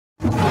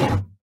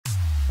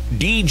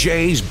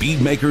DJs,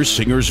 beatmakers,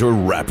 singers, or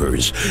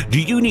rappers, do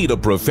you need a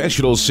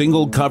professional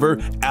single cover,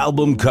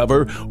 album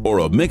cover, or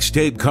a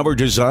mixtape cover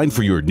design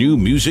for your new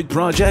music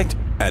project?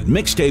 At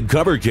Mixtape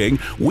Cover King,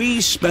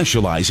 we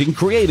specialize in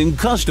creating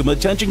custom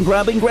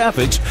attention-grabbing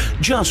graphics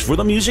just for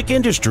the music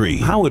industry.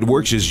 How it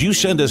works is you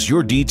send us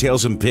your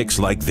details and pics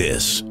like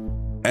this,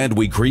 and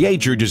we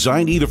create your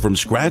design either from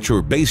scratch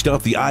or based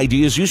off the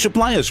ideas you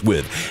supply us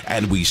with,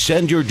 and we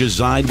send your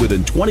design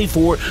within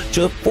 24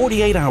 to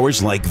 48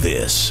 hours like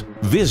this.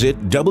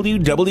 Visit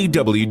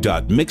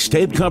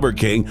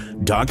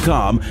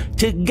www.mixtapecoverking.com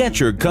to get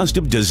your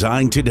custom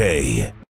design today.